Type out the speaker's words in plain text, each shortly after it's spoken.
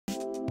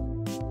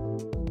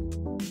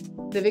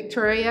The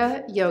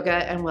Victoria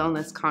Yoga and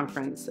Wellness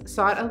Conference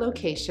sought a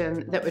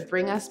location that would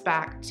bring us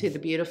back to the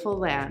beautiful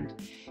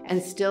land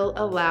and still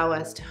allow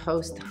us to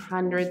host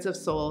hundreds of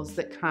souls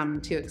that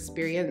come to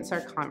experience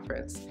our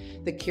conference,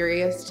 the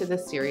curious to the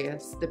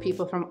serious, the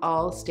people from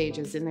all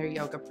stages in their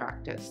yoga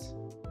practice.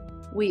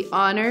 We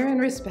honor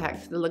and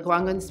respect the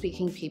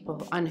Lekwungen-speaking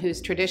people on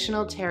whose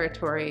traditional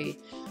territory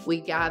we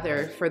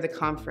gather for the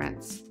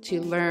conference to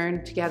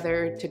learn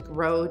together, to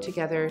grow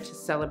together, to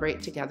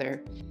celebrate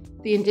together.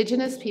 The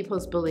Indigenous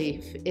people's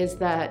belief is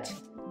that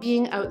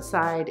being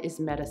outside is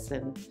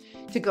medicine,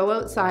 to go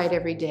outside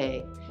every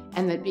day,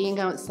 and that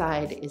being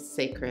outside is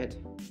sacred.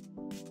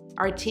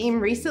 Our team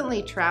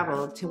recently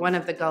traveled to one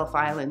of the Gulf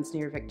Islands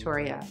near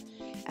Victoria,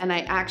 and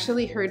I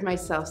actually heard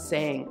myself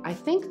saying, I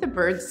think the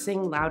birds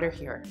sing louder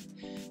here.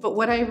 But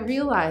what I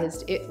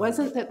realized, it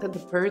wasn't that the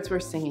birds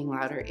were singing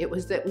louder, it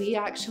was that we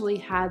actually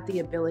had the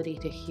ability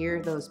to hear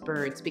those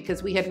birds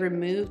because we had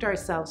removed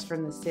ourselves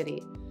from the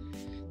city.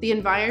 The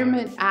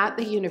environment at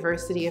the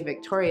University of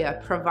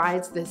Victoria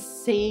provides the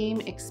same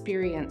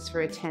experience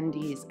for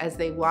attendees as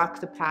they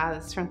walk the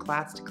paths from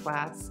class to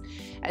class,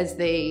 as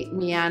they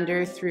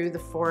meander through the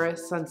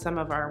forests on some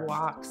of our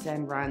walks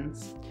and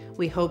runs.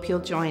 We hope you'll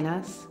join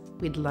us.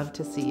 We'd love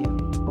to see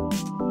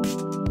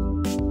you.